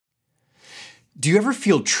Do you ever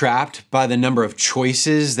feel trapped by the number of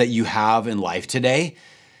choices that you have in life today,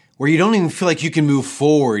 where you don't even feel like you can move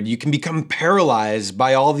forward? You can become paralyzed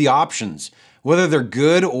by all the options, whether they're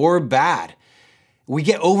good or bad. We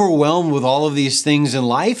get overwhelmed with all of these things in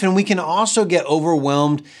life, and we can also get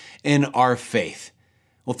overwhelmed in our faith.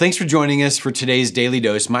 Well, thanks for joining us for today's Daily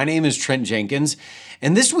Dose. My name is Trent Jenkins,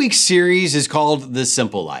 and this week's series is called The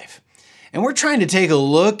Simple Life. And we're trying to take a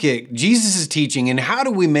look at Jesus' teaching and how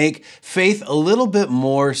do we make faith a little bit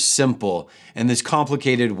more simple in this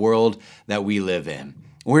complicated world that we live in.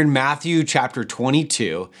 We're in Matthew chapter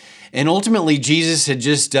 22, and ultimately Jesus had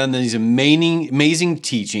just done these amazing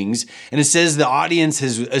teachings, and it says the audience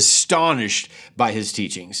is astonished by his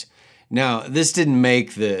teachings. Now, this didn't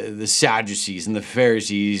make the Sadducees and the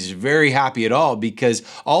Pharisees very happy at all, because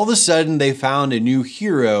all of a sudden they found a new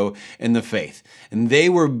hero in the faith, and they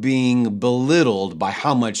were being belittled by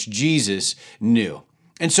how much Jesus knew.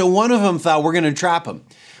 And so one of them thought, we're going to trap him.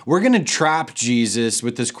 We're going to trap Jesus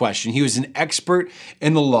with this question. He was an expert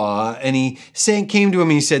in the law, and he came to him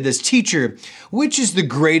and he said this, "Teacher, which is the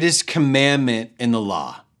greatest commandment in the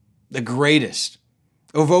law?" The greatest.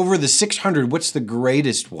 Of over the 600, what's the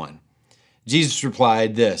greatest one? Jesus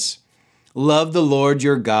replied this, "Love the Lord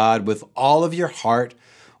your God with all of your heart,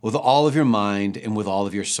 with all of your mind, and with all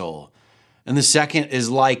of your soul. And the second is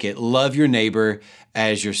like it, love your neighbor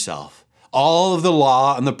as yourself." All of the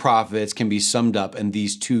law and the prophets can be summed up in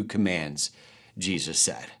these two commands, Jesus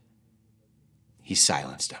said. He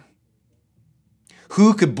silenced him.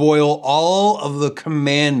 Who could boil all of the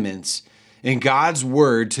commandments in God's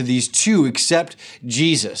word to these two except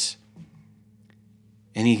Jesus?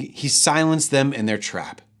 And he silenced them in their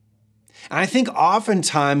trap. And I think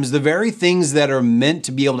oftentimes the very things that are meant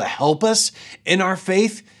to be able to help us in our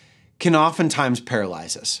faith can oftentimes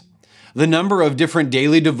paralyze us. The number of different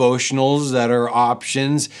daily devotionals that are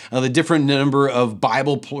options, the different number of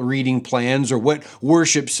Bible reading plans, or what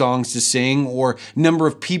worship songs to sing, or number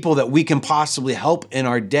of people that we can possibly help in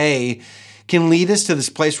our day can lead us to this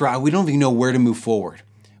place where we don't even know where to move forward.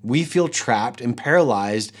 We feel trapped and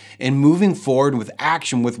paralyzed in moving forward with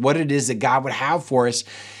action with what it is that God would have for us.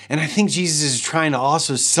 And I think Jesus is trying to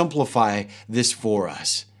also simplify this for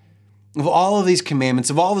us. Of all of these commandments,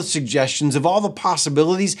 of all the suggestions, of all the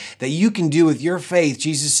possibilities that you can do with your faith,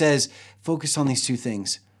 Jesus says, focus on these two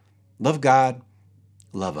things. Love God,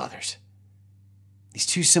 love others. These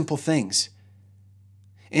two simple things.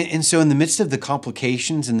 And so in the midst of the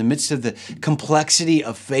complications, in the midst of the complexity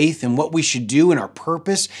of faith and what we should do and our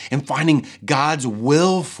purpose and finding God's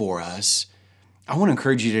will for us, I want to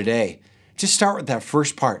encourage you today, just start with that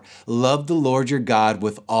first part. Love the Lord your God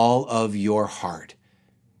with all of your heart.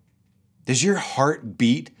 Does your heart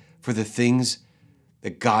beat for the things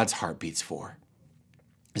that God's heart beats for?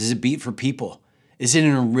 Does it beat for people? Is it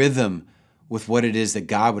in a rhythm with what it is that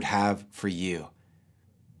God would have for you?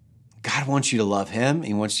 God wants you to love him.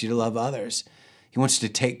 He wants you to love others. He wants to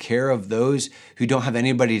take care of those who don't have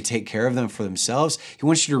anybody to take care of them for themselves. He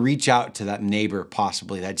wants you to reach out to that neighbor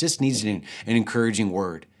possibly that just needs an encouraging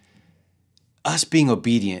word. Us being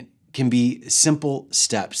obedient can be simple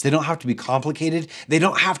steps. They don't have to be complicated. They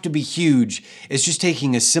don't have to be huge. It's just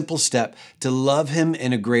taking a simple step to love him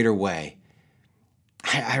in a greater way.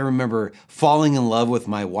 I remember falling in love with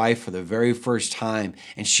my wife for the very first time,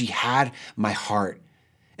 and she had my heart.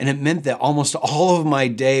 And it meant that almost all of my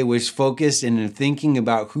day was focused in thinking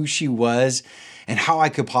about who she was and how I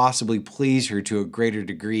could possibly please her to a greater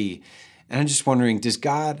degree. And I'm just wondering, does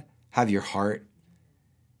God have your heart?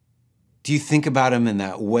 Do you think about him in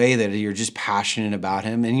that way that you're just passionate about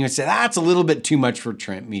him? And you would say, that's a little bit too much for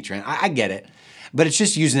Trent. I get it. But it's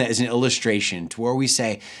just using it as an illustration to where we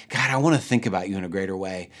say, God, I want to think about you in a greater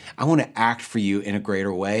way. I want to act for you in a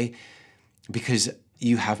greater way because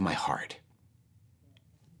you have my heart.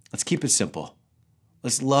 Let's keep it simple.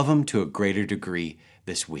 Let's love him to a greater degree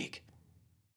this week.